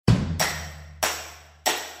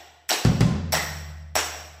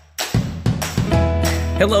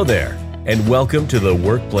Hello there, and welcome to the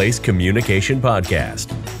Workplace Communication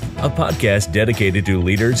Podcast, a podcast dedicated to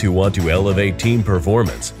leaders who want to elevate team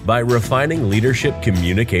performance by refining leadership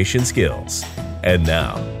communication skills. And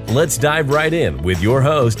now, let's dive right in with your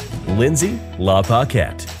host, Lindsay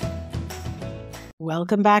LaPaquette.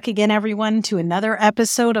 Welcome back again, everyone, to another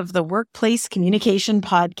episode of the Workplace Communication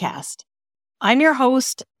Podcast. I'm your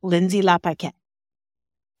host, Lindsay LaPaquette.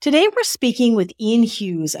 Today, we're speaking with Ian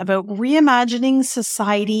Hughes about reimagining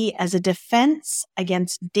society as a defense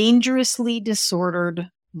against dangerously disordered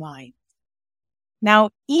minds. Now,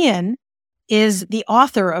 Ian is the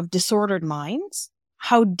author of Disordered Minds: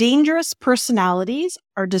 How Dangerous Personalities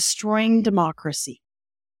Are Destroying Democracy.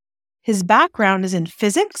 His background is in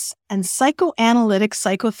physics and psychoanalytic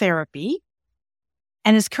psychotherapy,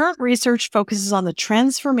 and his current research focuses on the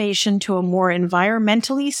transformation to a more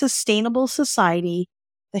environmentally sustainable society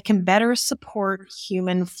that can better support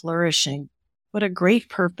human flourishing. What a great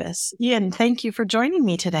purpose. Ian, thank you for joining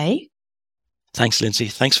me today. Thanks, Lindsay.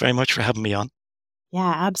 Thanks very much for having me on.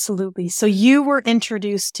 Yeah, absolutely. So you were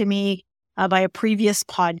introduced to me by a previous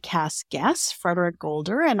podcast guest, Frederick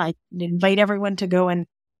Golder, and I invite everyone to go and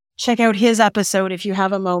check out his episode if you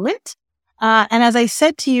have a moment. And as I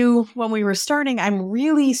said to you when we were starting, I'm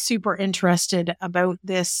really super interested about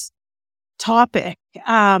this topic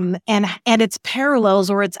and its parallels,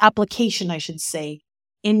 or its application, I should say,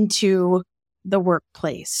 into the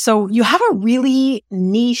workplace. So you have a really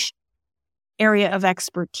niche area of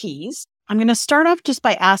expertise. I'm going to start off just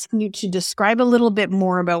by asking you to describe a little bit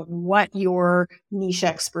more about what your niche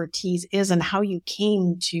expertise is and how you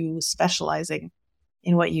came to specializing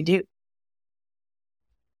in what you do.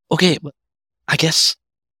 Okay, well, I guess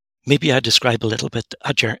maybe I describe a little bit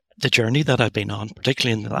the journey that I've been on,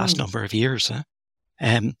 particularly in the last number of years.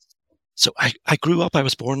 So I grew up, I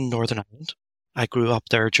was born in Northern Ireland. I grew up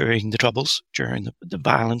there during the Troubles, during the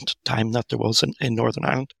violent time that there was in Northern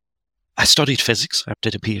Ireland. I studied physics. I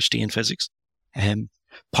did a PhD in physics,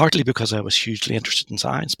 partly because I was hugely interested in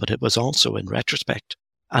science, but it was also, in retrospect,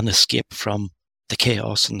 an escape from the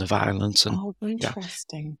chaos and the violence. And,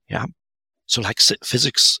 interesting. Yeah. So like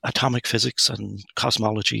physics, atomic physics and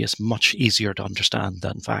cosmology is much easier to understand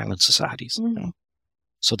than violent societies. You know?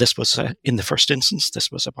 So this was, in the first instance,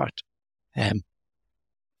 this was about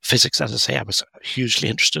physics. As I say, I was hugely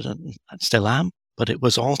interested in, and still am, but it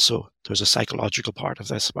was also, there was a psychological part of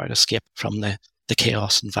this about escape from the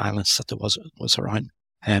chaos and violence that there was around.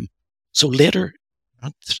 So later,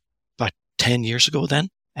 about 10 years ago then,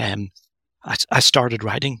 I started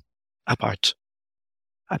writing about.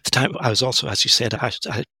 At the time, I was also, as you said, I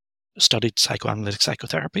studied psychoanalytic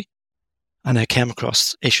psychotherapy, and I came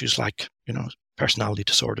across issues like, personality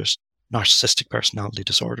disorders, narcissistic personality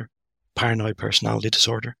disorder, paranoid personality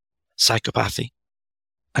disorder, psychopathy.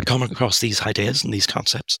 I come across these ideas and these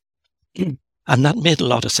concepts, and that made a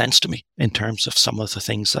lot of sense to me in terms of some of the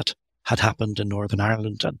things that had happened in Northern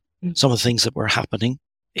Ireland and some of the things that were happening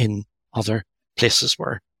in other places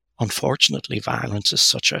where, unfortunately, violence is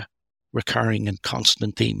such a recurring and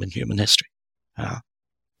constant theme in human history.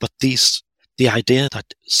 But the idea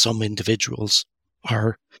that some individuals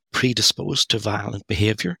are predisposed to violent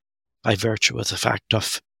behavior by virtue of the fact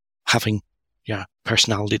of having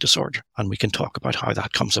personality disorder, and we can talk about how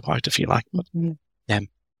that comes about if you like. But,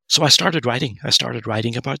 so I started writing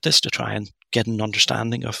about this to try and get an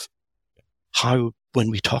understanding of how,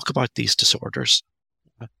 when we talk about these disorders,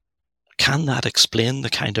 can that explain the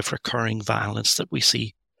kind of recurring violence that we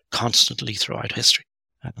see constantly throughout history.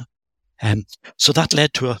 So that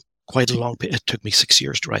led to quite a long, it took me 6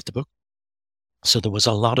 years to write the book. So there was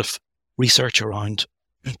a lot of research around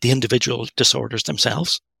the individual disorders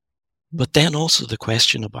themselves, but then also the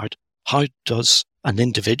question about how does an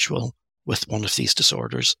individual with one of these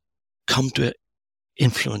disorders come to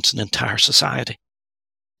influence an entire society?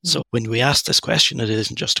 So when we ask this question, it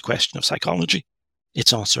isn't just a question of psychology.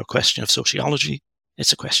 It's also a question of sociology.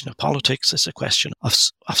 It's a question of politics. It's a question of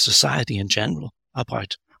society in general,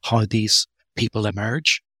 about how these people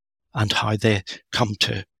emerge and how they come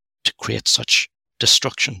to create such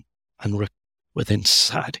destruction and within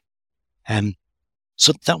society.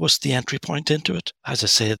 So that was the entry point into it. As I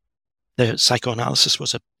said, the psychoanalysis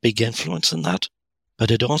was a big influence in that, but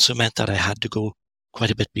it also meant that I had to go quite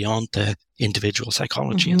a bit beyond the individual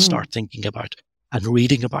psychology and start thinking about and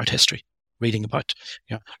reading about history. Reading about,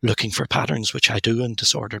 looking for patterns, which I do in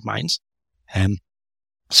Disordered Minds.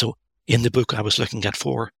 So in the book, I was looking at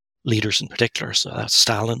 4 leaders in particular. So that's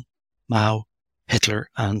Stalin, Mao, Hitler,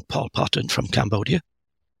 and Pol Pot from Cambodia.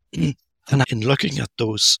 And in looking at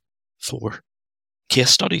those 4 case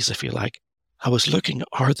studies, if you like, I was looking,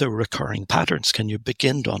 are there recurring patterns? Can you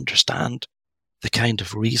begin to understand the kind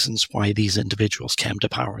of reasons why these individuals came to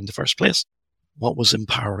power in the first place. What was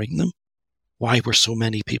empowering them? Why were so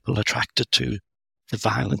many people attracted to the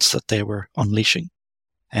violence that they were unleashing?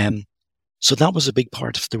 So that was a big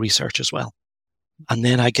part of the research as well. And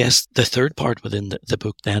then I guess the third part within the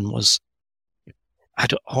book then was,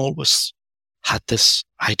 I'd always had this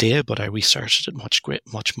idea, but I researched it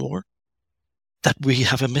much more, that we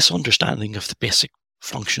have a misunderstanding of the basic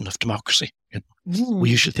function of democracy. We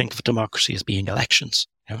usually think of democracy as being elections,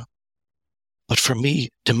 but for me,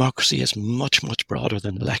 democracy is much, much broader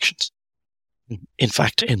than elections. In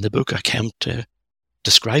fact, in the book, I came to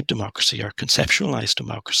describe democracy or conceptualize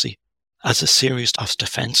democracy as a series of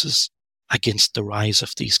defenses against the rise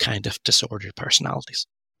of these kind of disordered personalities.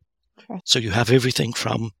 Okay. So you have everything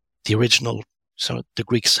from the original, so the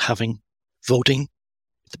Greeks having voting,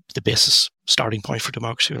 the basis starting point for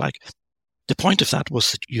democracy, like. The point of that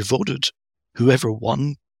was that you voted, whoever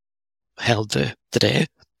won held the day,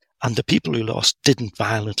 and the people who lost didn't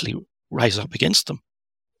violently rise up against them.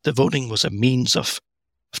 The voting was a means of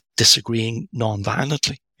disagreeing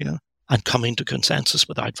non-violently, and coming to consensus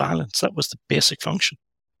without violence. That was the basic function.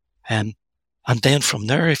 And then from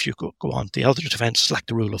there, if you go on, the other defenses like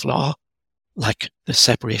the rule of law, like the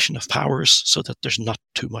separation of powers so that there's not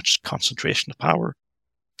too much concentration of power,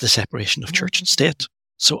 the separation of church and state.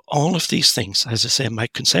 So all of these things, as I say, my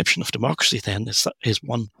conception of democracy then is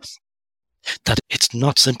one that it's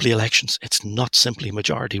not simply elections, it's not simply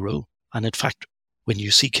majority rule. And in fact, when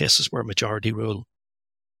you see cases where majority rule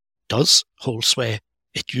does hold sway,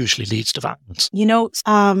 it usually leads to violence.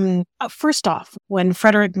 First off, when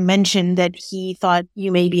Frederick mentioned that he thought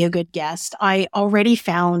you may be a good guest, I already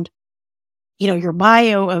found, your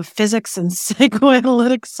bio of physics and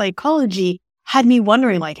psychoanalytic psychology had me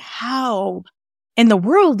wondering, how in the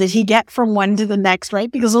world did he get from one to the next,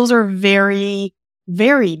 right? Because those are very,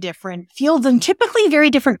 very different fields and typically very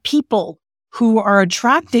different people who are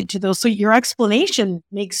attracted to those. So your explanation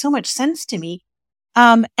makes so much sense to me.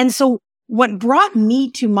 And so what brought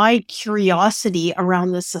me to my curiosity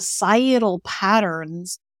around the societal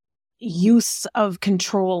patterns, use of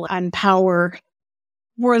control and power,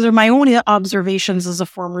 were my own observations as a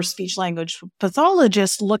former speech language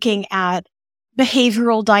pathologist looking at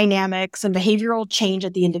behavioral dynamics and behavioral change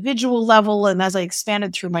at the individual level. And as I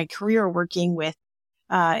expanded through my career working with,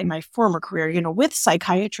 in my former career, with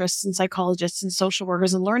psychiatrists and psychologists and social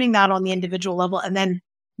workers and learning that on the individual level and then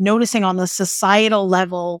noticing on the societal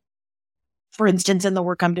level, for instance, in the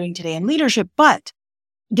work I'm doing today in leadership, but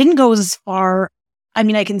didn't go as far. I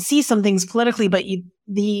mean, I can see some things politically, but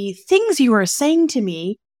the things you are saying to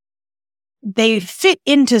me, they fit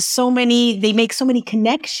into they make so many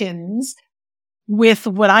connections with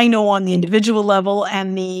what I know on the individual level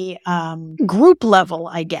and the group level,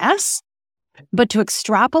 I guess. But to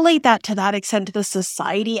extrapolate that to that extent to the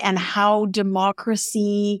society and how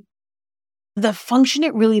democracy, the function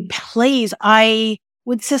it really plays, I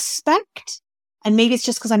would suspect, and maybe it's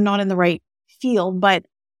just because I'm not in the right field, but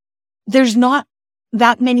there's not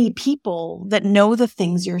that many people that know the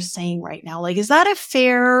things you're saying right now. Is that a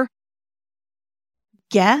fair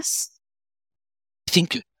guess? I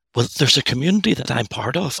think, there's a community that I'm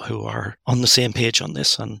part of who are on the same page on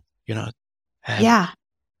this. And, yeah.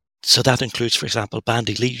 So that includes, for example,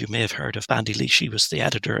 Bandy Lee. You may have heard of Bandy Lee. She was the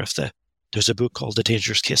editor of there's a book called The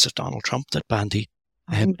Dangerous Case of Donald Trump that Bandy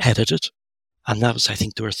edited. And that was, I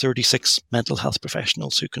think there were 36 mental health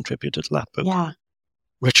professionals who contributed to that book. Yeah.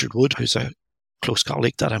 Richard Wood, who's a close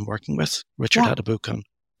colleague that I'm working with. Richard had a book on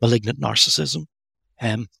malignant narcissism.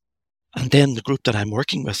 And then the group that I'm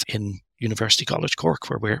working with in University College Cork,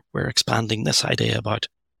 where we're expanding this idea about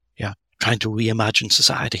trying to reimagine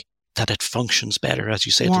society, that it functions better, as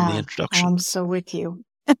you said in the introduction. I'm so with you.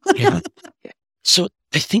 So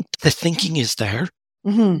I think the thinking is there.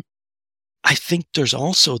 Mm-hmm. I think there's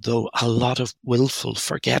also, though, a lot of willful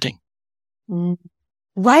forgetting.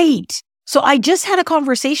 Right. So I just had a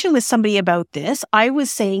conversation with somebody about this. I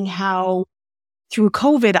was saying how through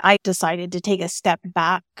COVID, I decided to take a step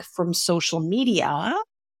back from social media,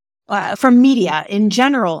 from media in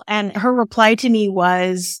general. And her reply to me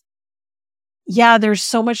was, there's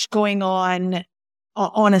so much going on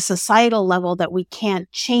a societal level that we can't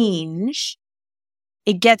change.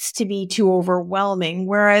 It gets to be too overwhelming.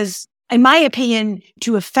 Whereas, in my opinion,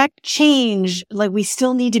 to affect change, we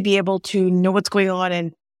still need to be able to know what's going on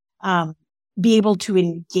and be able to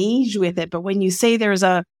engage with it. But when you say there's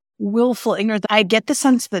a willful ignorance, I get the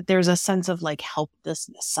sense that there's a sense of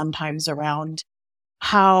helplessness sometimes around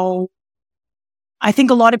how I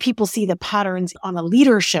think a lot of people see the patterns on a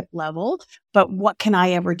leadership level, but what can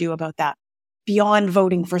I ever do about that beyond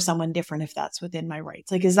voting for someone different if that's within my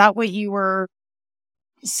rights? Is that what you were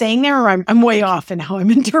saying there, or I'm way off in how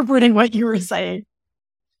I'm interpreting what you were saying?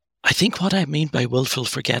 I think what I mean by willful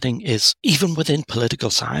forgetting is even within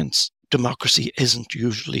political science, democracy isn't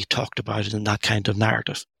usually talked about in that kind of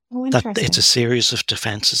narrative. Oh, that interesting. it's a series of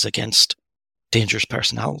defenses against dangerous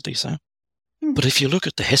personalities. But if you look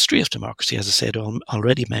at the history of democracy, as I said,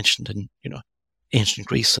 already mentioned in ancient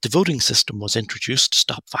Greece, the voting system was introduced to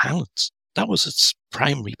stop violence. That was its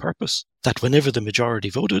primary purpose. That whenever the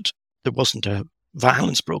majority voted, there wasn't a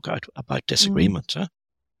violence broke out about disagreement.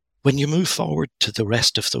 When you move forward to the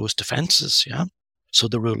rest of those defenses, so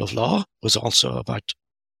the rule of law was also about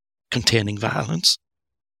containing violence.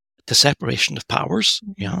 The separation of powers,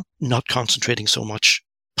 not concentrating so much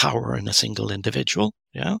power in a single individual,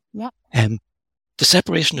 the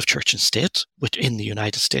separation of church and state, which in the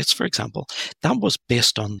United States, for example, that was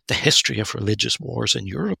based on the history of religious wars in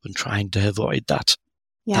Europe and trying to avoid that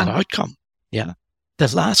outcome. Yeah.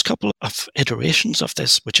 The last couple of iterations of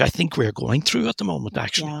this, which I think we're going through at the moment,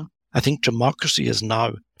 actually, I think democracy is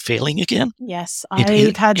now failing again. Yes,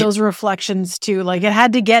 I've had those reflections too. Like it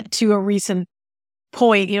had to get to a recent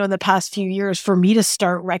point, in the past few years for me to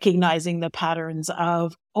start recognizing the patterns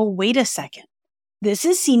of, oh, wait a second. This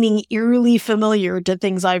is seeming eerily familiar to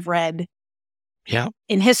things I've read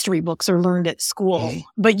in history books or learned at school.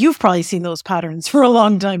 But you've probably seen those patterns for a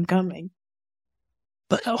long time coming.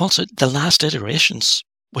 But also the last iterations,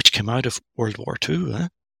 which came out of World War II,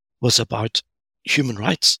 was about human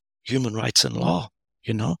rights in law,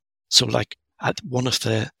 So like one of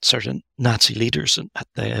the certain Nazi leaders at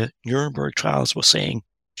the Nuremberg trials was saying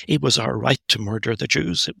it was our right to murder the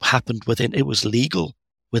Jews. It was legal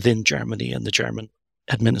within Germany and the German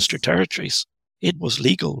administered territories. It was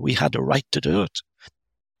legal. We had a right to do it.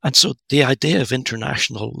 And so the idea of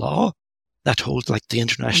international law that holds like the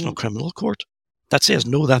International Criminal Court that says,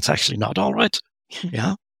 no, that's actually not all right.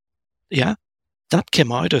 Yeah. That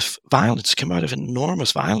came out of violence, came out of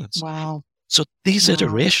enormous violence. Wow. So these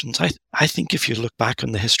iterations, I think if you look back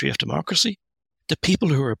on the history of democracy, the people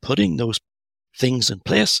who were putting those things in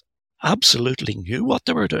place absolutely knew what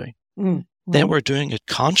they were doing. They were doing it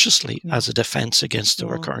consciously as a defense against the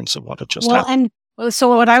recurrence of what had just happened. And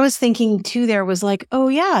so what I was thinking too there was like, oh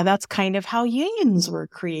yeah, that's kind of how unions were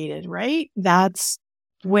created, right? That's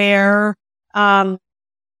where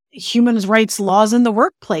human rights laws in the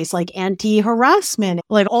workplace, like anti-harassment,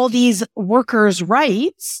 like all these workers'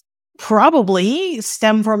 rights probably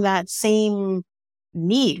stem from that same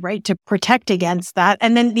need, right? To protect against that.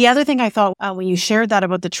 And then the other thing I thought when you shared that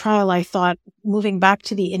about the trial, I thought moving back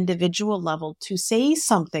to the individual level to say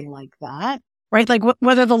something like that, right? Like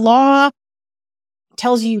whether the law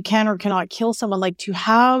tells you can or cannot kill someone, like to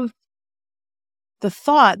have the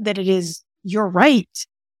thought that it is your right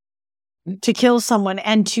to kill someone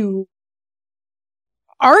and to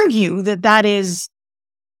argue that is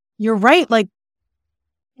your right. Like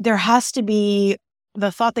there has to be,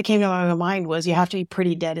 the thought that came to my mind was you have to be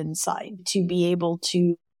pretty dead inside to be able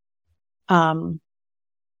to argue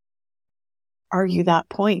that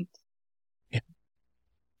point. Yeah.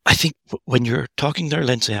 I think when you're talking there,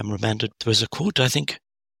 Lindsay, I'm reminded there was a quote, I think,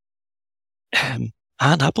 Anne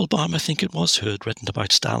Applebaum, I think it was, who had written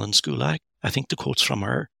about Stalin's Gulag. I think the quote's from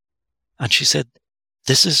her. And she said,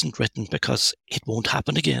 this isn't written because it won't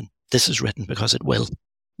happen again. This is written because it will.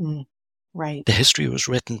 Right. The history was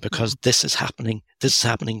written because this is happening. This is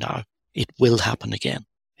happening now. It will happen again.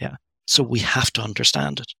 Yeah. So we have to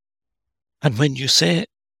understand it. And when you say,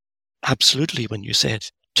 absolutely, when you say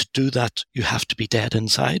it, to do that, you have to be dead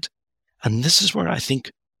inside. And this is where I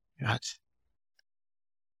think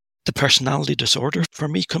the personality disorder for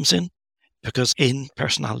me comes in. Because in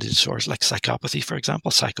personality disorders like psychopathy, for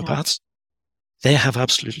example, psychopaths, they have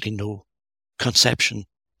absolutely no conception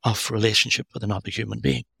of relationship with another human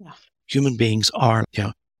being. Yeah. Human beings are,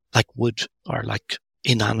 like wood or like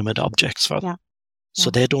inanimate objects for them. So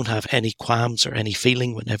they don't have any qualms or any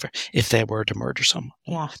feeling if they were to murder someone.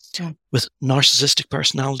 With narcissistic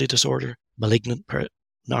personality disorder, malignant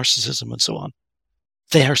narcissism and so on,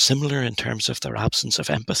 they are similar in terms of their absence of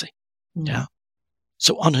empathy. Yeah.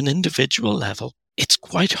 So on an individual level, it's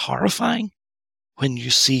quite horrifying when you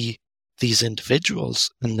see these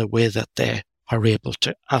individuals and the way that they are able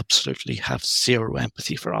to absolutely have zero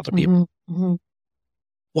empathy for other people.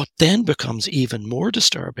 What then becomes even more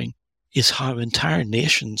disturbing is how entire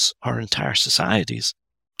nations or entire societies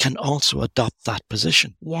can also adopt that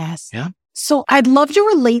position. Yes. Yeah. So I'd love to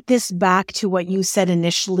relate this back to what you said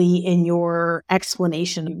initially in your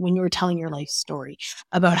explanation when you were telling your life story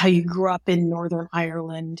about how you grew up in Northern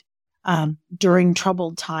Ireland during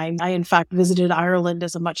troubled time. I, in fact, visited Ireland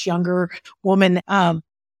as a much younger woman.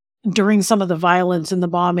 during some of the violence and the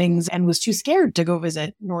bombings and was too scared to go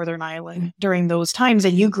visit Northern Ireland during those times.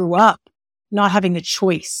 And you grew up not having the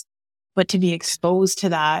choice, but to be exposed to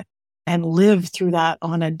that and live through that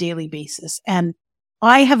on a daily basis. And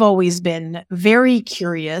I have always been very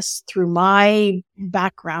curious through my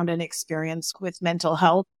background and experience with mental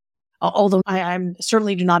health, although I'm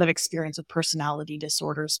certainly do not have experience with personality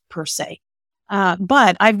disorders per se.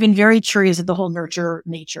 But I've been very curious at the whole nurture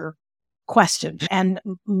nature question. And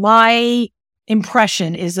my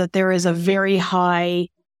impression is that there is a very high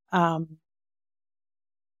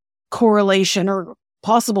correlation or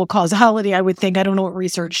possible causality, I would think. I don't know what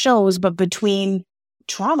research shows, but between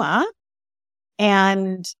trauma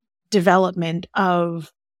and development of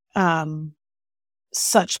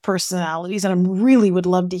such personalities. And I really would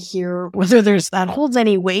love to hear whether that holds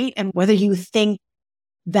any weight and whether you think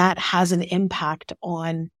that has an impact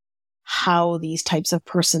on how these types of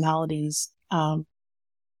personalities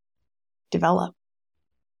develop.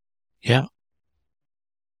 Yeah.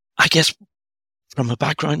 I guess from a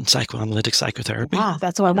background in psychoanalytic psychotherapy. Yeah,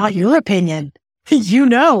 that's why I want your opinion. You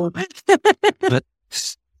know. But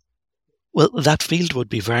well, that field would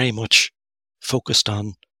be very much focused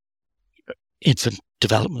on infant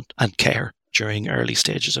development and care during early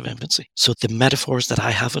stages of infancy. So the metaphors that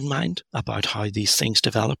I have in mind about how these things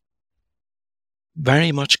develop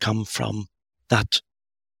very much come from that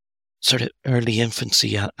sort of early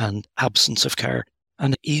infancy and absence of care.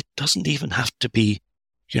 And it doesn't even have to be,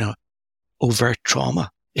 overt trauma.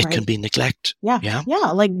 It can be neglect. Yeah.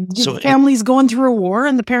 Like families going through a war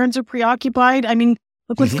and the parents are preoccupied. I mean,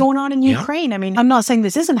 look what's going on in Ukraine. Yeah. I mean, I'm not saying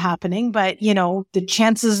this isn't happening, but, the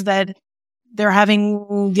chances that they're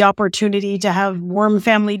having the opportunity to have warm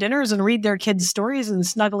family dinners and read their kids' stories and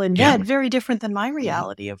snuggle in bed, very different than my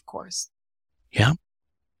reality, of course. Yeah.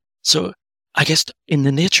 So I guess in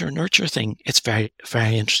the nature-nurture thing, it's very,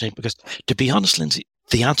 very interesting because, to be honest, Lindsay,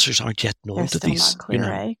 the answers aren't yet known to these. Not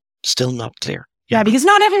clear, Still not clear. Yeah, because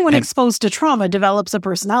not everyone exposed to trauma develops a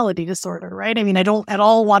personality disorder, right? I mean, I don't at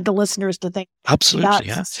all want the listeners to think.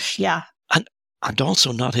 Absolutely, yeah. And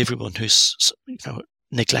also not everyone who's,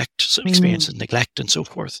 experiences neglect and so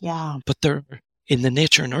forth. Yeah. But in the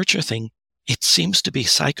nature-nurture thing, it seems to be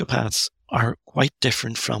psychopaths are quite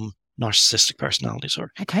different from narcissistic personality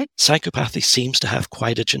disorder. Okay. Psychopathy seems to have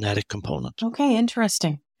quite a genetic component. Okay,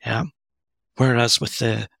 interesting. Yeah. Whereas with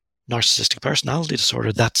the narcissistic personality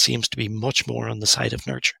disorder, that seems to be much more on the side of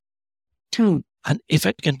nurture. And if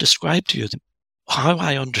I can describe to you how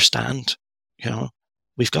I understand,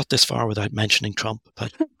 we've got this far without mentioning Trump,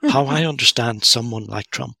 but how I understand someone like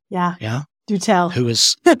Trump. Yeah. Yeah. Do tell. Who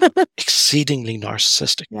is exceedingly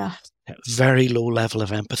narcissistic. Yeah. Very low level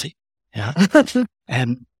of empathy. Yeah.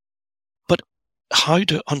 But how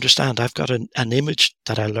to understand, I've got an image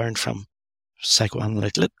that I learned from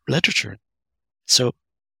psychoanalytic literature. So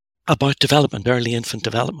about development, early infant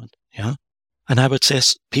development. Yeah. And I would say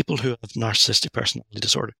people who have narcissistic personality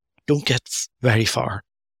disorder don't get very far.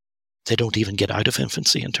 They don't even get out of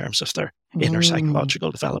infancy in terms of their inner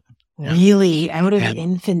psychological development. Yeah. Really? Out of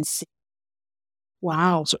infancy?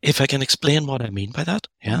 Wow. So if I can explain what I mean by that.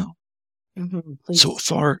 Yeah. So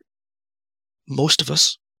for most of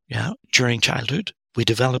us, during childhood, we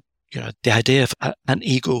develop, the idea of an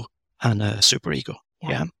ego and a superego.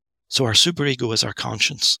 Yeah. So our superego is our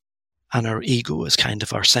conscience, and our ego is kind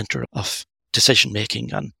of our center of decision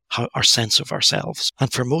making and our sense of ourselves.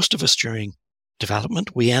 And for most of us during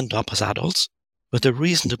development, we end up as adults with a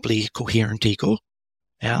reasonably coherent ego,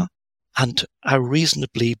 and a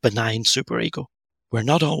reasonably benign superego. We're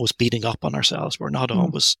not always beating up on ourselves. We're not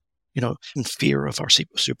always, in fear of our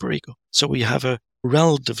superego. So we have a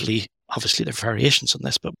relatively, obviously there are variations on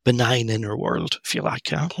this, but benign inner world, if you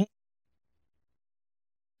like. Yeah? Okay.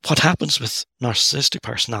 What happens with narcissistic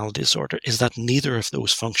personality disorder is that neither of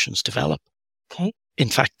those functions develop. Okay. In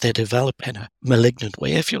fact, they develop in a malignant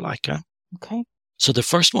way, if you like. Okay. So the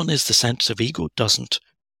first one is the sense of ego doesn't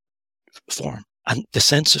form. And the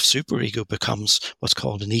sense of superego becomes what's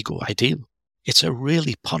called an ego ideal. It's a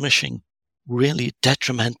really punishing, really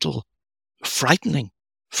detrimental, frightening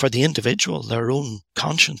for the individual. Their own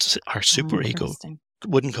conscience, our superego,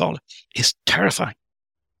 wouldn't call it, is terrifying.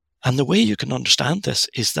 And the way you can understand this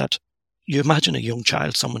is that you imagine a young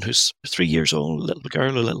child, someone who's 3 years old, a little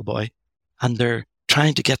girl, a little boy, and they're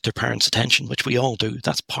trying to get their parents' attention, which we all do.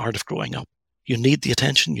 That's part of growing up. You need the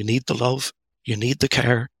attention, you need the love, you need the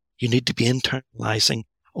care, you need to be internalizing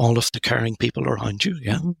all of the caring people around you.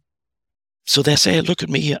 Yeah. So they say, look at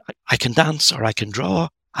me, I can dance or I can draw,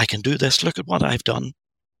 I can do this, look at what I've done.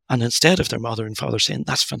 And instead of their mother and father saying,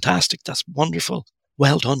 that's fantastic, that's wonderful,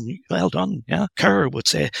 well done, well done. Yeah. Kerr would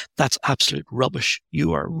say, that's absolute rubbish.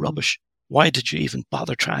 You are rubbish. Why did you even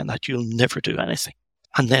bother trying that? You'll never do anything.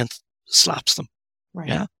 And then slaps them. Right.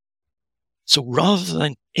 Yeah. So rather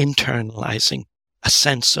than internalizing a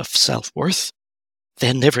sense of self-worth,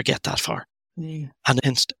 they never get that far. Yeah. And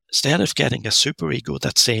instead of getting a superego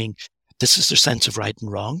that's saying, this is their sense of right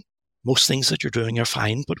and wrong, most things that you're doing are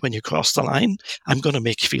fine, but when you cross the line, I'm going to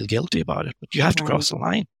make you feel guilty about it, but you have to cross the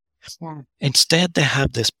line. Yeah. Instead, they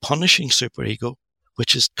have this punishing superego,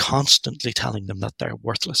 which is constantly telling them that they're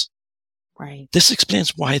worthless. Right. This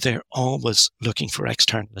explains why they're always looking for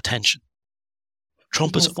external attention.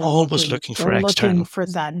 Trump is Because they're always looking for they're external. looking for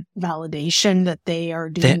that validation that they are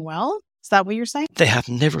doing well. Is that what you're saying? They have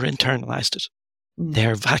never internalized it.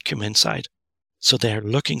 They're vacuum inside. So they're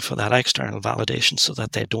looking for that external validation so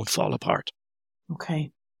that they don't fall apart.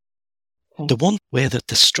 Okay. The one way that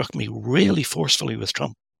this struck me really forcefully with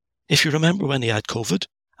Trump, if you remember when he had COVID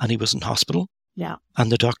and he was in hospital, Yeah.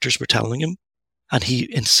 and the doctors were telling him, and he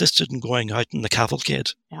insisted on going out in the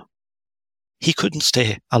cavalcade. Yeah. He couldn't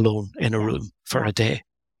stay alone in a room for a day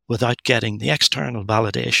without getting the external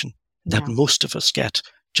validation that most of us get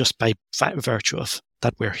just by virtue of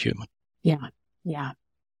that we're human. Yeah. Yeah.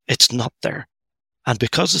 It's not there. And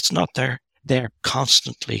because it's not there, they're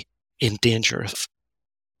constantly in danger of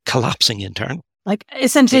collapsing internally. Like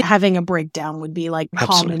essentially having a breakdown would be like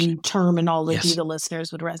Absolutely. common terminology Yes. the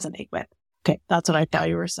listeners would resonate with. Okay. That's what I thought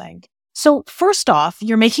you were saying. So first off,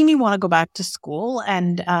 you're making me want to go back to school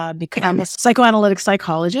and become a psychoanalytic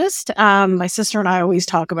psychologist. My sister and I always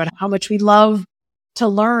talk about how much we love to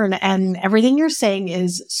learn, and everything you're saying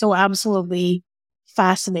is so absolutely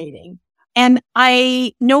fascinating. And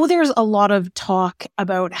I know there's a lot of talk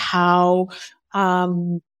about how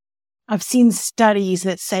I've seen studies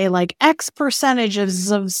that say like X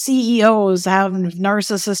percentages of CEOs have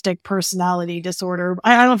narcissistic personality disorder.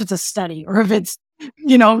 I don't know if it's a study or if it's,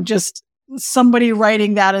 just somebody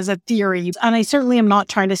writing that as a theory. And I certainly am not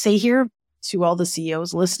trying to say here to all the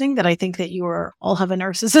CEOs listening that I think that you all have a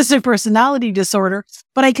narcissistic personality disorder,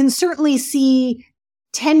 but I can certainly see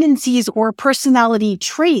tendencies or personality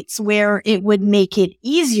traits where it would make it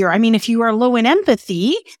easier. I mean, if you are low in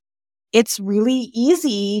empathy, it's really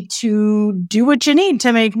easy to do what you need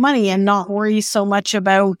to make money and not worry so much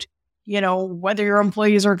about, whether your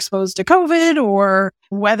employees are exposed to COVID or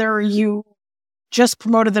whether you just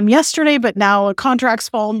promoted them yesterday, but now a contract's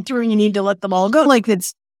fallen through and you need to let them all go. Like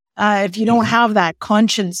it's, if you don't have that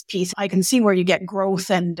conscience piece, I can see where you get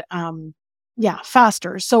growth and,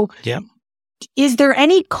 faster. So is there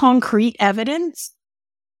any concrete evidence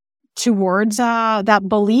towards that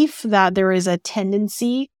belief that there is a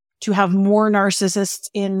tendency to have more narcissists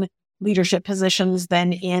in leadership positions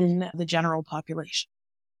than in the general population?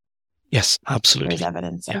 Yes, absolutely. There's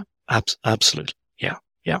evidence. Yeah, absolutely.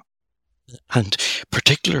 Yeah. And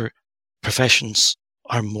particular professions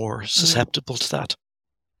are more susceptible to that.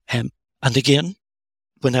 And again,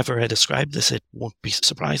 whenever I describe this, it won't be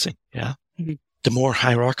surprising. Yeah. Mm-hmm. The more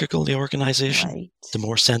hierarchical the organization, the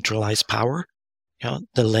more centralized power,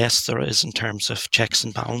 the less there is in terms of checks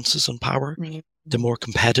and balances on power, the more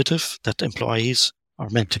competitive that employees are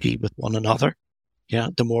meant to be with one another. Yeah.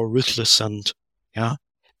 The more ruthless and,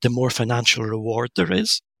 the more financial reward there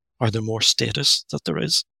is, or the more status that there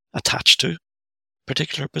is attached to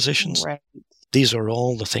particular positions. Right. These are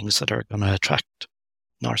all the things that are going to attract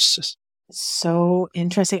narcissists. So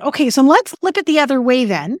interesting. Okay, so let's flip it the other way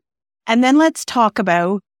then. And then let's talk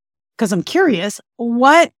about, because I'm curious,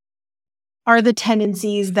 what are the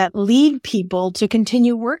tendencies that lead people to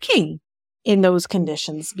continue working in those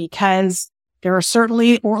conditions? Because there are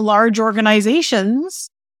certainly large organizations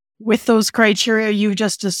with those criteria you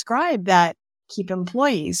just described that keep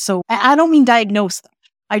employees. So I don't mean diagnose them.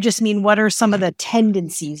 I just mean, what are some of the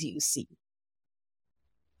tendencies you see?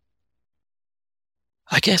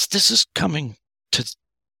 I guess this is coming to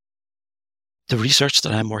the research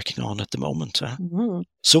that I'm working on at the moment.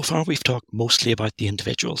 So far, we've talked mostly about the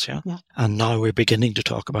individuals, and now we're beginning to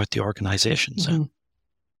talk about the organizations.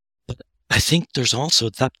 But I think there's also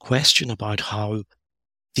that question about how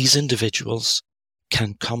these individuals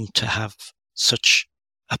can come to have such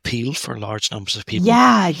appeal for large numbers of people.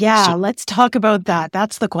 Yeah. So Let's talk about that.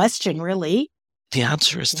 That's the question, really. the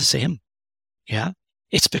answer is the same. Yeah.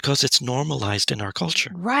 It's because it's normalized in our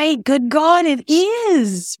culture. Right. Good God, it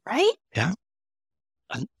is. Right? Yeah.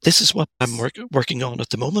 And this is what I'm working on at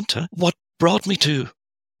the moment. What brought me to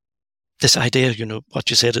this idea, what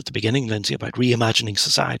you said at the beginning, Lindsay, about reimagining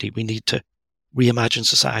society. We need to reimagine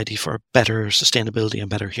society for better sustainability and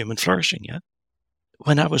better human flourishing. Yeah.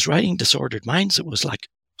 When I was writing Disordered Minds, it was like,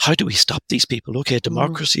 how do we stop these people? Okay,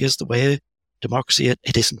 democracy is the way. democracy,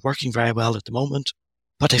 it isn't working very well at the moment.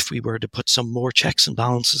 But if we were to put some more checks and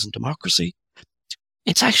balances in democracy,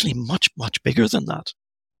 it's actually much, much bigger than that.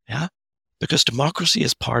 Yeah. Because democracy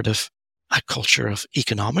is part of a culture of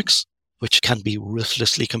economics, which can be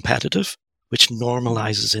ruthlessly competitive, which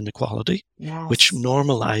normalizes inequality, which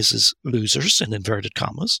normalizes losers in inverted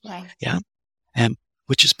commas. Right. Yeah.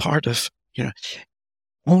 Which is part of,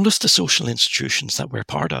 all of the social institutions that we're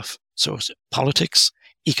part of. So politics,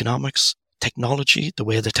 economics, technology, the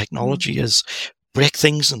way the technology is, break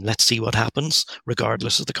things and let's see what happens,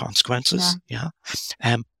 regardless of the consequences. Yeah.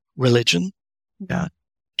 Religion. Yeah.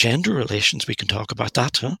 Gender relations, we can talk about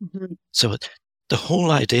that. Huh? So the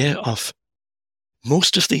whole idea of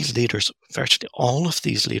most of these leaders, virtually all of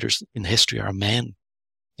these leaders in history are men.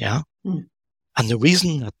 Yeah. And the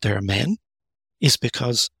reason that they're men is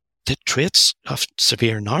because the traits of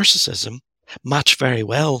severe narcissism match very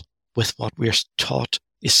well with what we're taught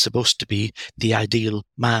is supposed to be the ideal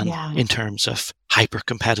man in terms of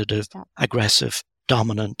hyper-competitive, aggressive,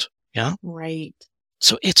 dominant. Yeah. Right.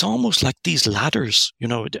 So it's almost like these ladders,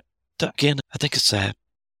 again, I think it's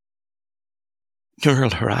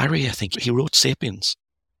Yuval Harari, I think he wrote Sapiens,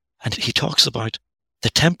 and he talks about the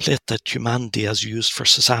template that humanity has used for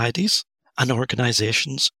societies and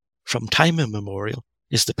organizations from time immemorial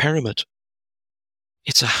is the pyramid.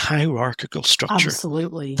 It's a hierarchical structure.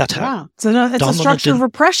 Absolutely. That it's a structure of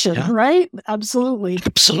oppression, right? Absolutely.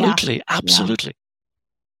 Absolutely.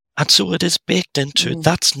 And so it is baked into,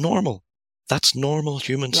 that's normal. That's normal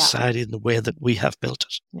human society in the way that we have built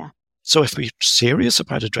it. Yeah. So if we're serious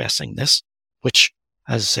about addressing this, which,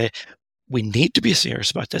 as I say, we need to be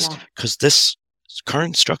serious about this, because this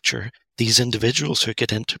current structure, these individuals who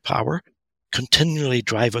get into power, continually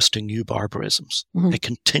drive us to new barbarisms. They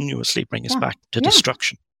continuously bring us back to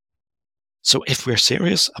destruction. So if we're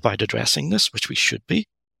serious about addressing this, which we should be,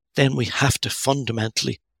 then we have to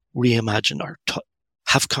fundamentally reimagine or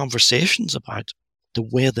have conversations about the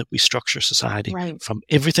way that we structure society, from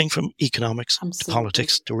everything from economics to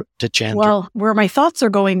politics to gender. Well, where my thoughts are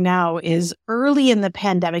going now is early in the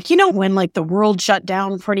pandemic, when the world shut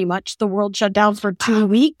down, pretty much the world shut down for 2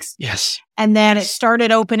 weeks. Yes. And then it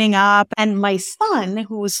started opening up. And my son,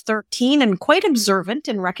 who was 13 and quite observant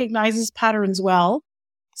and recognizes patterns well,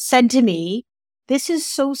 said to me, "This is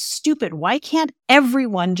so stupid. Why can't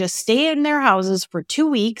everyone just stay in their houses for 2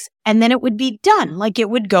 weeks and then it would be done? It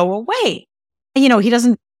would go away." He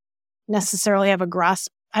doesn't necessarily have a grasp.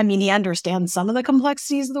 I mean, he understands some of the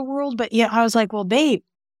complexities of the world, but I was like, well, babe,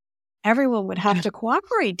 everyone would have to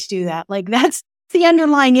cooperate to do that. That's the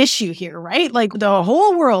underlying issue here, right? The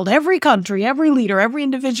whole world, every country, every leader, every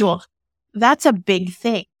individual, that's a big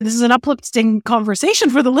thing. This is an uplifting conversation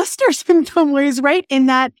for the listeners in some ways, right? In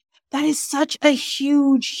that is such a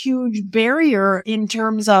huge, huge barrier in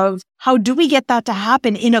terms of how do we get that to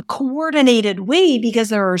happen in a coordinated way? Because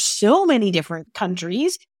there are so many different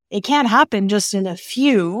countries. It can't happen just in a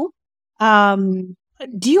few.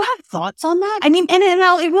 Do you have thoughts on that? I mean, and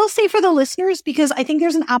I will say for the listeners, because I think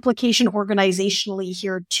there's an application organizationally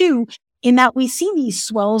here too, in that we see these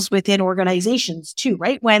swells within organizations too,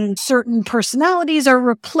 right? When certain personalities are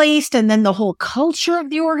replaced and then the whole culture of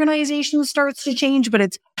the organization starts to change, but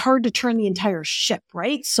it's hard to turn the entire ship,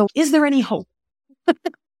 right? So is there any hope?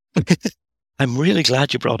 I'm really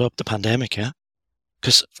glad you brought up the pandemic,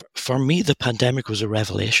 because for me, the pandemic was a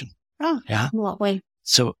revelation. Oh, yeah. In what way?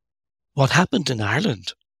 So what happened in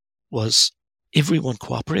Ireland was everyone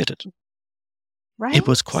cooperated. Right. It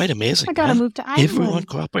was quite amazing. I got to move to Ireland. Everyone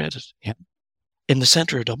cooperated. Yeah. In the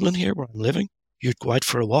centre of Dublin here, where I'm living, you'd go out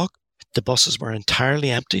for a walk. The buses were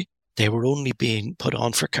entirely empty. They were only being put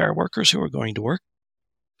on for care workers who were going to work.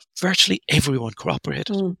 Virtually everyone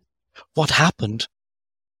cooperated. What happened,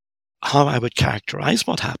 how I would characterise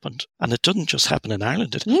what happened, and it didn't just happen in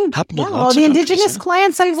Ireland, it happened in lots the of Indigenous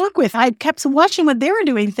clients I work with, I kept watching what they were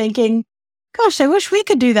doing, thinking, gosh, I wish we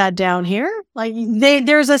could do that down here.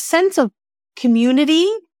 There's a sense of community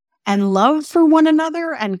and love for one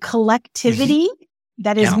another and collectivity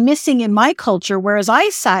that is missing in my culture. Whereas I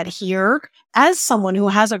sat here as someone who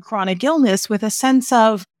has a chronic illness with a sense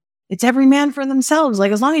of it's every man for themselves.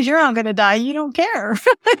 As long as you're not going to die, you don't care.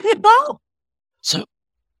 So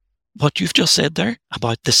what you've just said there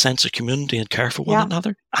about the sense of community and care for one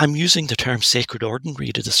another, I'm using the term sacred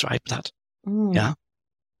ordinary to describe that. Yeah.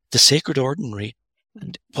 The sacred ordinary.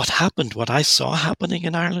 And what I saw happening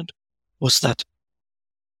in Ireland was that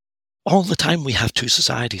all the time we have two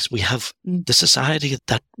societies. We have the society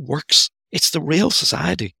that works. It's the real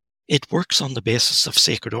society. It works on the basis of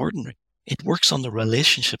sacred ordinary. It works on the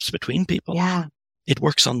relationships between people. Yeah. It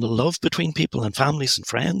works on the love between people and families and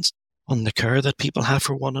friends, on the care that people have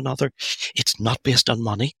for one another. It's not based on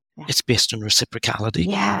money. Yeah. It's based on reciprocality.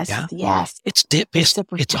 Yes, Yeah? yes. It's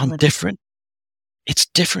it's on different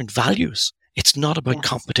values. It's not about Yes.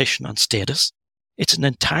 competition on status. It's an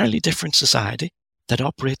entirely different society that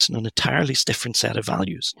operates in an entirely different set of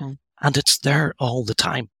values. Okay. And it's there all the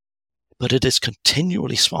time. But it is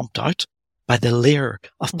continually swamped out by the layer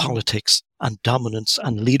of politics and dominance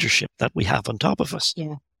and leadership that we have on top of us.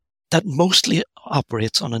 Yeah. That mostly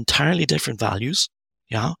operates on entirely different values,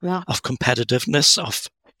 of competitiveness, of,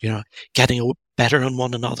 getting better on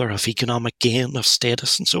one another, of economic gain, of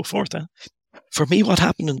status and so forth. For me, what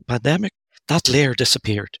happened in the pandemic, that layer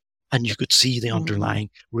disappeared. And you could see the underlying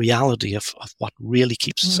reality of what really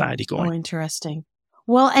keeps society going. Oh, interesting.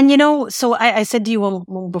 Well, and so I said to you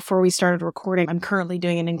before we started recording, I'm currently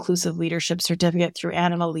doing an inclusive leadership certificate through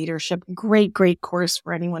Animal Leadership. Great, great course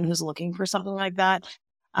for anyone who's looking for something like that.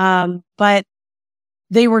 But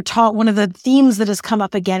they were taught, one of the themes that has come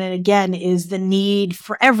up again and again is the need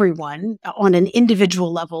for everyone on an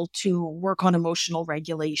individual level to work on emotional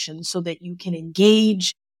regulation so that you can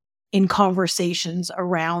engage in conversations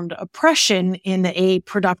around oppression in a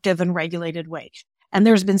productive and regulated way. And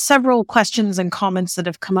there's been several questions and comments that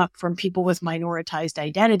have come up from people with minoritized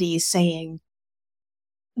identities saying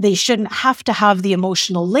they shouldn't have to have the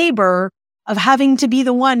emotional labor of having to be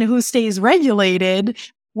the one who stays regulated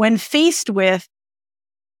when faced with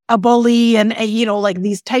a bully and, like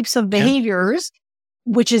these types of behaviors,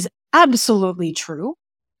 which is absolutely true.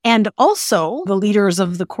 And also the leaders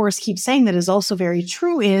of the course keep saying that is also very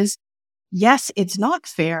true is, yes, it's not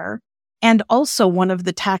fair. And also one of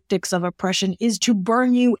the tactics of oppression is to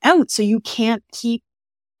burn you out so you can't keep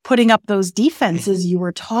putting up those defenses you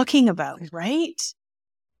were talking about, right?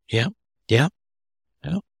 Yeah.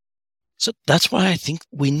 So that's why I think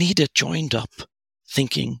we need it joined up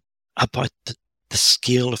thinking about the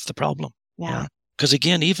scale of the problem. Yeah. Because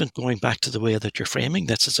again, even going back to the way that you're framing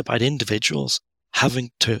this, it's about individuals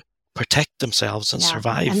having to protect themselves and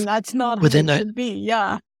survive. And that's not within how it should be.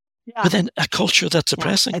 Yeah. Within a culture that's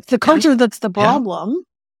oppressing. It's the culture that's the problem.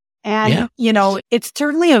 And, it's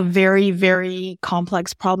certainly a very, very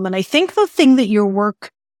complex problem. And I think the thing that your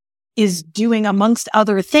work is doing, amongst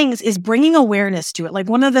other things, is bringing awareness to it. Like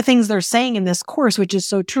one of the things they're saying in this course, which is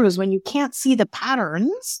so true, is when you can't see the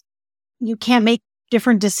patterns, you can't make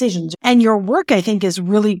different decisions. And your work, I think, is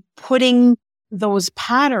really putting those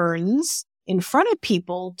patterns in front of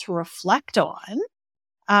people to reflect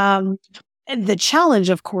on. And the challenge,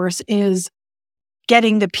 of course, is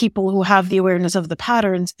getting the people who have the awareness of the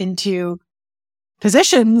patterns into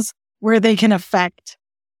positions where they can affect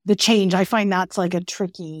the change. I find that's like a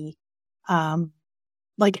tricky,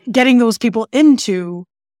 like getting those people into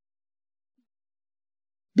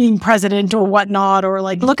being president or whatnot, or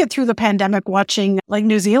like look at through the pandemic watching like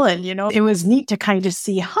New Zealand, it was neat to kind of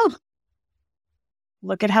see,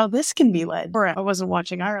 look at how this can be led. Or I wasn't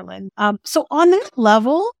watching Ireland. So on that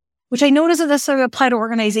level, which I know doesn't necessarily apply to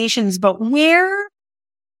organizations, but where,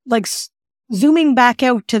 like zooming back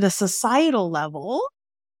out to the societal level,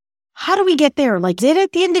 how do we get there? Like, is it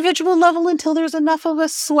at the individual level until there's enough of a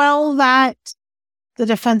swell that the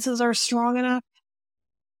defenses are strong enough?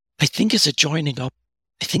 I think it's a joining up.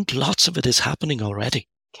 I think lots of it is happening already.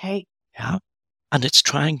 Okay. Yeah. And it's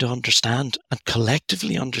trying to understand and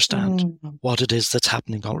collectively understand what it is that's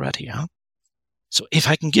happening already. Yeah. So if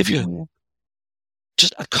I can give you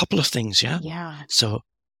just a couple of things, Yeah. So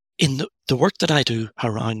in the work that I do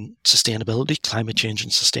around sustainability, climate change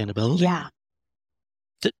and sustainability,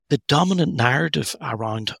 the dominant narrative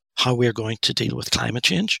around how we're going to deal with climate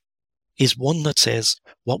change is one that says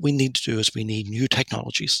what we need to do is we need new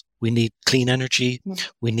technologies. We need clean energy.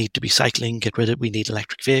 We need to be cycling, we need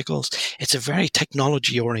electric vehicles. It's a very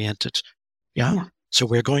technology oriented. Yeah. So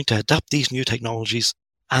we're going to adapt these new technologies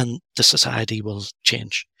and the society will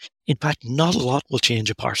change. In fact, not a lot will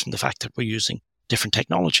change apart from the fact that we're using different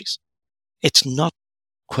technologies. It's not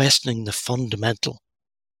questioning the fundamental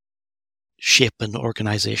shape and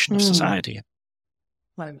organization of society.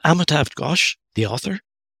 Amitav Ghosh, the author,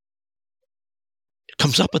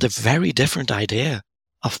 comes up with a very different idea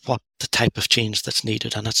of what the type of change that's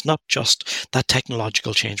needed. And it's not just that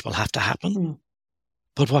technological change will have to happen,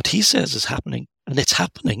 but what he says is happening, and it's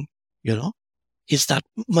happening, is that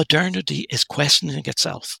modernity is questioning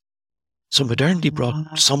itself. So modernity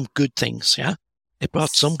brought some good things, It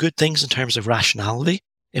brought some good things in terms of rationality.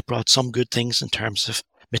 It brought some good things in terms of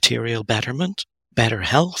material betterment, better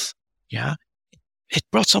health, It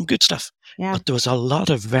brought some good stuff. But there was a lot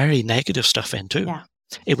of very negative stuff in too.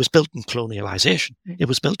 It was built on colonialization. It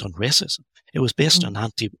was built on racism. It was based on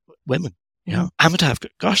anti-women. Amitav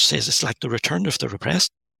Ghosh says it's like the return of the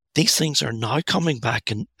repressed. these things are now coming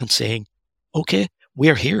back and saying, okay,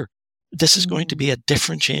 we're here. This is going to be a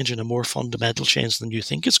different change and a more fundamental change than you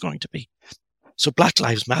think it's going to be. So Black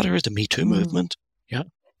Lives Matter, the Me Too movement,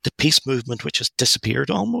 the peace movement, which has disappeared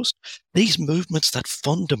almost, these movements that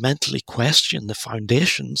fundamentally question the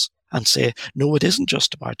foundations and say, no, it isn't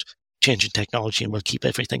just about changing technology and we'll keep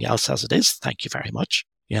everything else as it is. Thank you very much.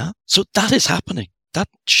 Yeah. So that is happening. That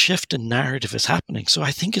shift in narrative is happening. So I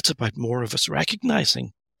think it's about more of us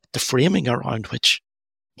recognizing the framing around which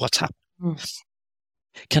what's happening.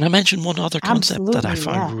 Can I mention one other concept that I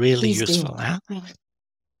found really useful?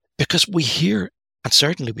 Because we hear, and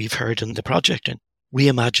certainly we've heard in the project, in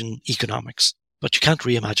reimagine economics, but you can't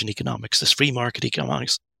reimagine economics. There's free market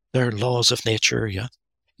economics. There are laws of nature. Yeah.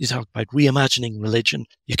 You talk about reimagining religion.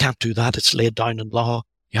 You can't do that. It's laid down in law.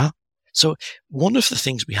 Yeah. So one of the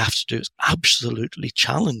things we have to do is absolutely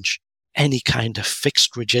challenge any kind of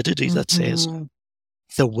fixed rigidity that says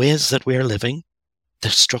the ways that we're living, the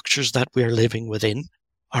structures that we're living within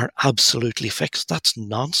are absolutely fixed. That's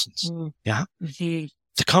nonsense. Yeah.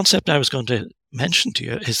 The concept I was going to mention to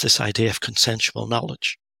you is this idea of consensual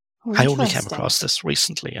knowledge. I only came across this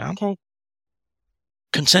recently. Yeah. Okay.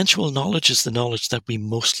 Consensual knowledge is the knowledge that we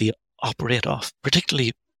mostly operate off,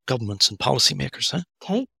 particularly governments and policymakers.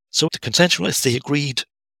 Okay. So the consensual is the agreed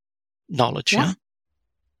knowledge. Yeah.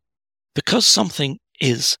 Because something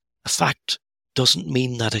is a fact doesn't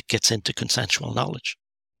mean that it gets into consensual knowledge.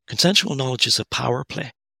 Consensual knowledge is a power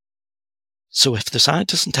play. So if the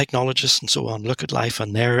scientists and technologists and so on look at life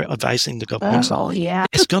and they're advising the government,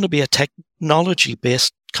 it's going to be a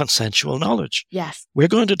technology-based consensual knowledge. Yes. We're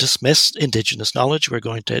going to dismiss indigenous knowledge. We're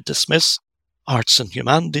going to dismiss arts and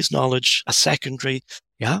humanities knowledge as secondary.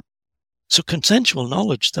 Yeah. So consensual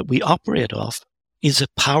knowledge that we operate off is a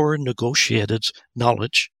power-negotiated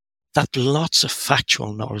knowledge that lots of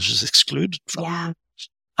factual knowledge is excluded from. Yeah.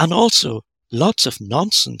 And also, lots of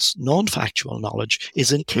nonsense, non-factual knowledge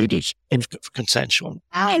is included in consensual.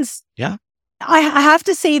 Nice. Yeah. I have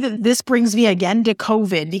to say that this brings me again to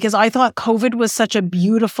COVID, because I thought COVID was such a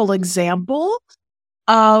beautiful example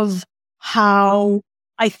of how,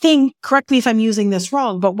 I think, correct me if I'm using this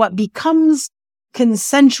wrong, but what becomes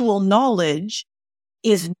consensual knowledge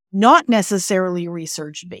is not necessarily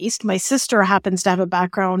research-based. My sister happens to have a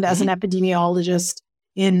background as an epidemiologist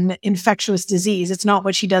in infectious disease. It's not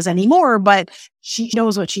what she does anymore, but she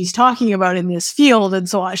knows what she's talking about in this field. And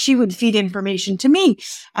so she would feed information to me.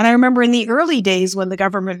 And I remember in the early days when the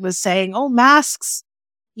government was saying, oh, masks,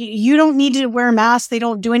 you don't need to wear masks. They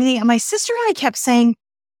don't do anything. And my sister and I kept saying,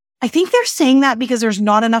 I think they're saying that because there's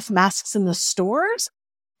not enough masks in the stores.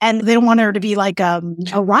 And they don't want there to be like a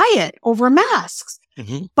riot over masks.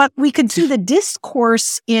 But we could see the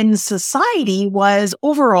discourse in society was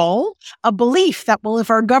overall a belief that, well, if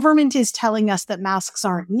our government is telling us that masks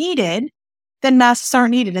aren't needed, then masks aren't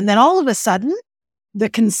needed. And then all of a sudden, the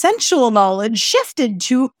consensual knowledge shifted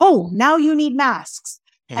to, oh, now you need masks.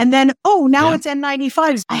 And then, oh, now it's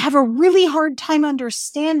N95s. I have a really hard time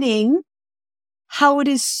understanding how it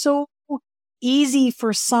is so easy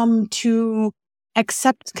for some to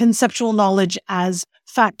accept conceptual knowledge as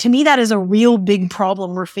fact. To me, that is a real big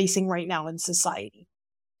problem we're facing right now in society,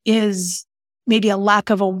 is maybe a lack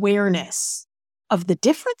of awareness of the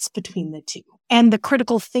difference between the two and the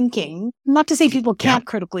critical thinking. Not to say people can't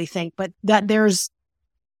critically think, but that there's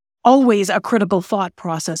always a critical thought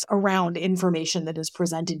process around information that is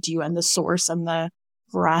presented to you and the source and the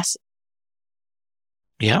veracity.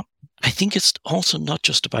 Yeah. I think it's also not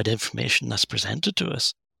just about information that's presented to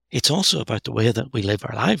us. It's also about the way that we live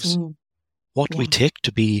our lives, what we take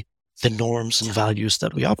to be the norms and values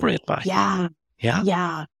that we operate by. Yeah.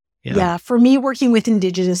 For me, working with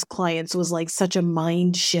Indigenous clients was like such a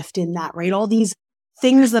mind shift in that, right? All these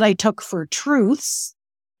things that I took for truths,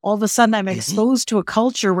 all of a sudden I'm exposed to a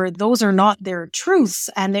culture where those are not their truths.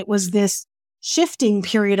 And it was this shifting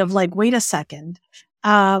period of like, wait a second,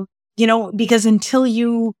 because until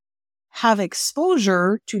you have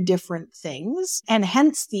exposure to different things, and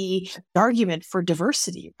hence the argument for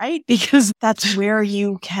diversity, right? Because that's where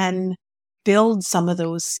you can build some of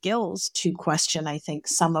those skills to question, I think,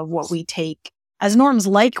 some of what we take as norms,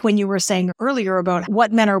 like when you were saying earlier about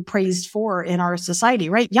what men are praised for in our society,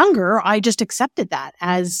 right? Younger, I just accepted that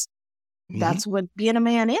as that's what being a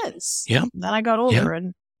man is. Yeah. Then I got older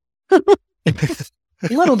and a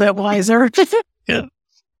little bit wiser. Yeah.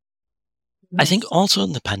 I think also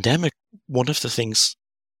in the pandemic, one of the things,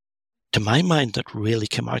 to my mind, that really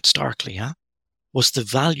came out starkly, was the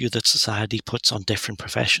value that society puts on different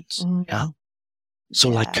professions. So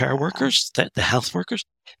like care workers, the health workers,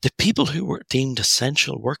 the people who were deemed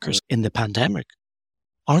essential workers in the pandemic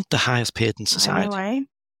aren't the highest paid in society.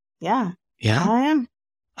 Yeah. Yeah. I am.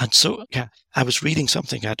 And so, yeah, I was reading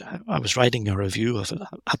something. I was writing a review of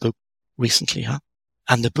a book recently,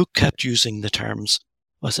 and the book kept using the terms,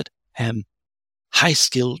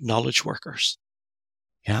 high-skilled knowledge workers,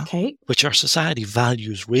 yeah, Okay. which our society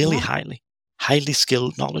values really highly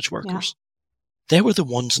skilled knowledge workers. They were the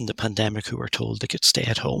ones in the pandemic who were told they could stay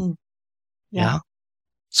at home. Yeah.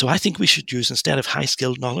 So I think we should use, instead of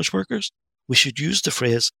high-skilled knowledge workers, we should use the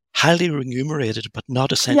phrase highly remunerated but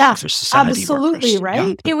not essential for society absolutely workers.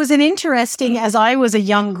 right. Yeah. It was an interesting, as I was a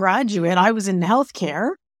young graduate, I was in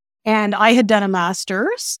healthcare and I had done a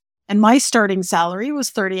master's and my starting salary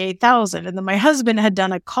was $38,000. And then my husband had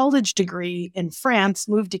done a college degree in France,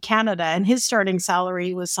 moved to Canada, and his starting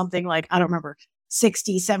salary was something like, I don't remember,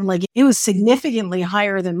 67. Like it was significantly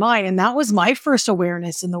higher than mine. And that was my first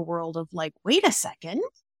awareness in the world of like, wait a second,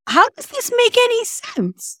 how does this make any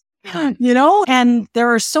sense? You know, and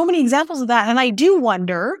there are so many examples of that. And I do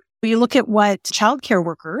wonder, you look at what childcare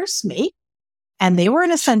workers make, and they were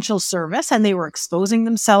an essential service and they were exposing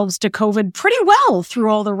themselves to COVID pretty well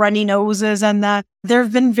through all the runny noses. And there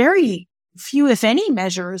have been very few, if any,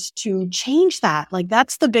 measures to change that. Like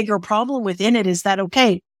that's the bigger problem within it, is that,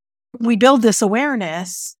 okay, we build this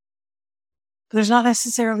awareness, but there's not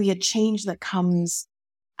necessarily a change that comes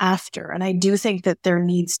after. And I do think that there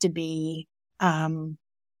needs to be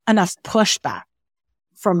enough pushback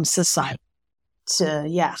from society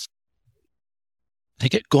to,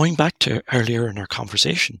 Going back to earlier in our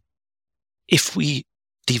conversation, if we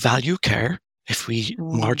devalue care, if we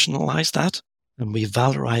marginalize that, and we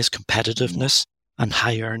valorize competitiveness and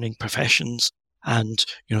high-earning professions and,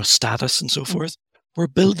 status and so forth, we're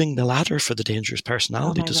building the ladder for the dangerous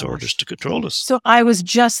personality disorders to control us. So I was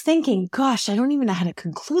just thinking, gosh, I don't even know how to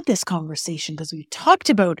conclude this conversation because we've talked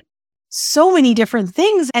about so many different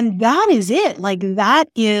things. And that is it. Like that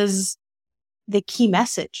is the key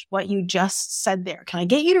message, what you just said there. Can I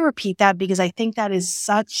get you to repeat that? Because I think that is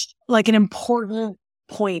such like an important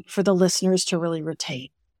point for the listeners to really retain.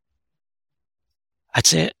 I'd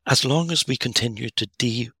say as long as we continue to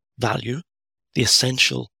devalue the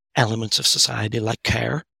essential elements of society like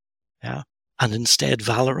care, and instead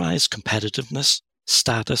valorize competitiveness,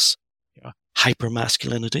 status,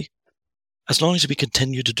 hypermasculinity, as long as we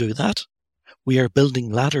continue to do that, we are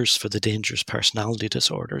building ladders for the dangerous personality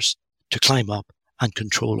disorders to climb up and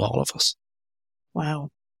control all of us. Wow.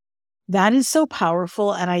 That is so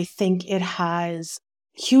powerful. And I think it has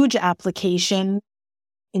huge application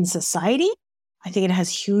in society. I think it has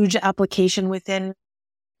huge application within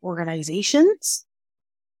organizations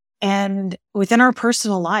and within our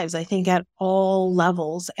personal lives, I think at all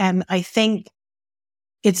levels. And I think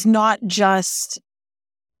it's not just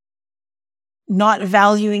not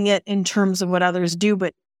valuing it in terms of what others do,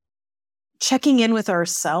 but checking in with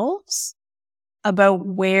ourselves about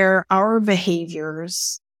where our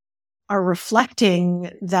behaviors are reflecting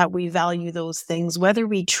that we value those things, whether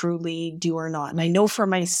we truly do or not. And I know for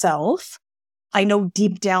myself, I know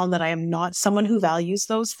deep down that I am not someone who values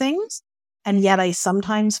those things. And yet I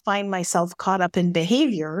sometimes find myself caught up in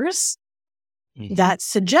behaviors that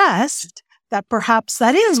suggest that perhaps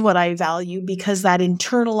that is what I value, because that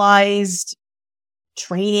internalized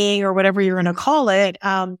training or whatever you're going to call it,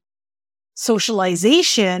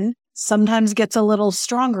 socialization sometimes gets a little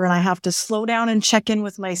stronger, and I have to slow down and check in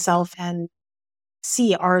with myself and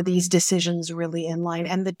see, are these decisions really in line?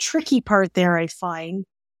 And the tricky part there, I find,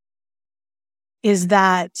 is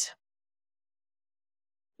that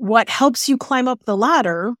what helps you climb up the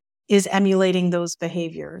ladder is emulating those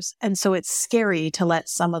behaviors. And so it's scary to let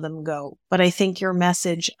some of them go. But I think your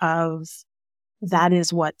message of that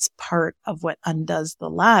is what's part of what undoes the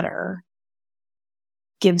ladder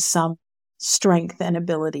gives some strength and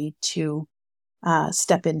ability to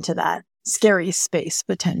step into that scary space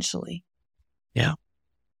potentially. Yeah.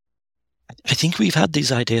 I think we've had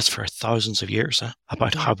these ideas for thousands of years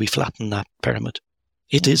about how we flatten that pyramid.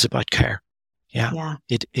 It is about care. Yeah.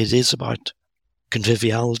 It is about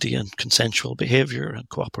conviviality and consensual behavior and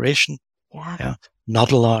cooperation. Yeah.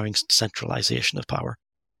 Not allowing centralization of power,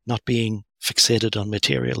 not being fixated on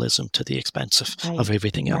materialism to the expense of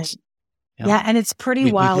everything else. Yeah. And it's pretty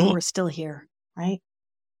wild we're still here, right?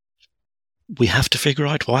 We have to figure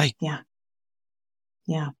out why.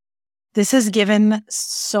 Yeah. This has given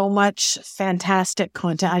so much fantastic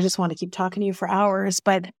content. I just want to keep talking to you for hours,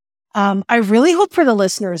 but I really hope for the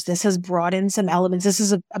listeners, this has brought in some elements. This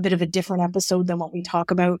is a bit of a different episode than what we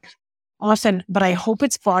talk about often, but I hope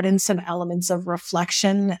it's brought in some elements of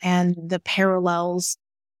reflection and the parallels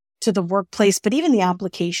to the workplace, but even the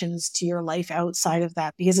applications to your life outside of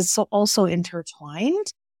that, because it's so also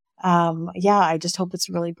intertwined. I just hope it's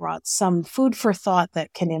really brought some food for thought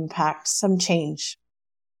that can impact some change.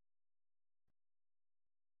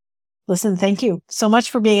 Listen, thank you so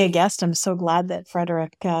much for being a guest. I'm so glad that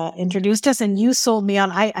Frederick introduced us, and you sold me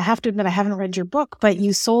on, I have to admit, I haven't read your book, but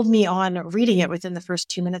you sold me on reading it within the first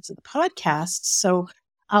 2 minutes of the podcast. So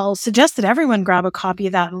I'll suggest that everyone grab a copy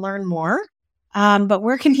of that and learn more. But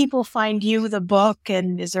where can people find you, the book,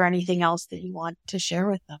 and is there anything else that you want to share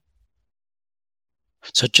with them?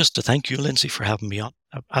 So just to thank you, Lindsay, for having me on.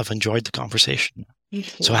 I've enjoyed the conversation.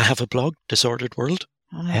 So I have a blog,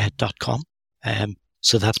 disorderedworld.com.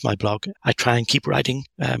 So that's my blog. I try and keep writing.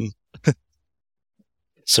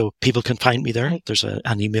 So people can find me there. There's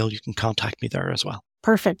an email. You can contact me there as well.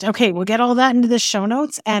 Perfect. Okay, we'll get all that into the show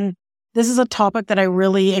notes. And this is a topic that I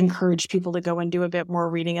really encourage people to go and do a bit more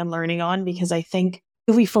reading and learning on, because I think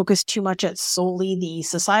if we focus too much at solely the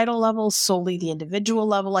societal level, solely the individual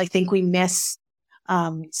level, I think we miss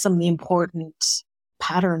some of the important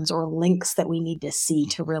patterns or links that we need to see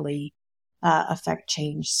to really affect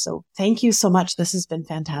change. So thank you so much. This has been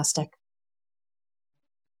fantastic.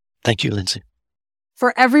 Thank you, Lindsay.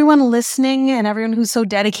 For everyone listening and everyone who's so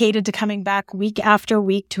dedicated to coming back week after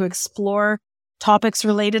week to explore topics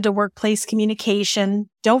related to workplace communication,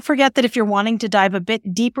 don't forget that if you're wanting to dive a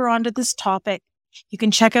bit deeper onto this topic, you can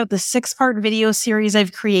check out the 6-part video series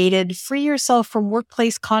I've created, Free Yourself from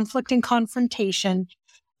Workplace Conflict and Confrontation.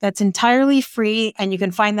 That's entirely free, and you can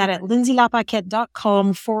find that at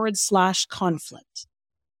lindsaylapaquette.com/conflict.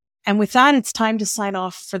 And with that, it's time to sign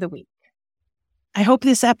off for the week. I hope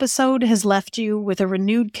this episode has left you with a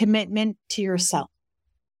renewed commitment to yourself,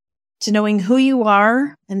 to knowing who you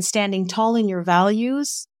are and standing tall in your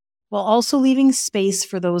values, while also leaving space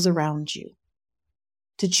for those around you,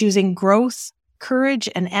 to choosing growth, courage,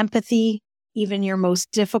 and empathy, even your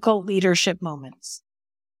most difficult leadership moments,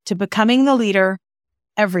 to becoming the leader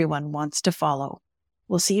everyone wants to follow.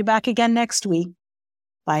 We'll see you back again next week.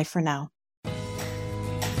 Bye for now.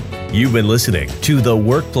 You've been listening to the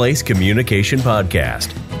Workplace Communication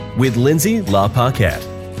Podcast with Lindsay LaPaquette.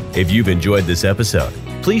 If you've enjoyed this episode,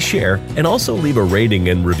 please share and also leave a rating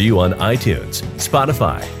and review on iTunes,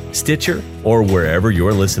 Spotify, Stitcher, or wherever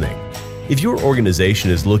you're listening. If your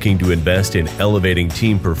organization is looking to invest in elevating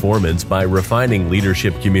team performance by refining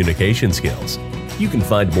leadership communication skills, you can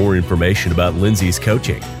find more information about Lindsay's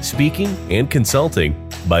coaching, speaking, and consulting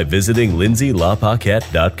by visiting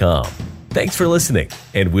lindsaylapaquette.com. Thanks for listening,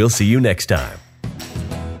 and we'll see you next time.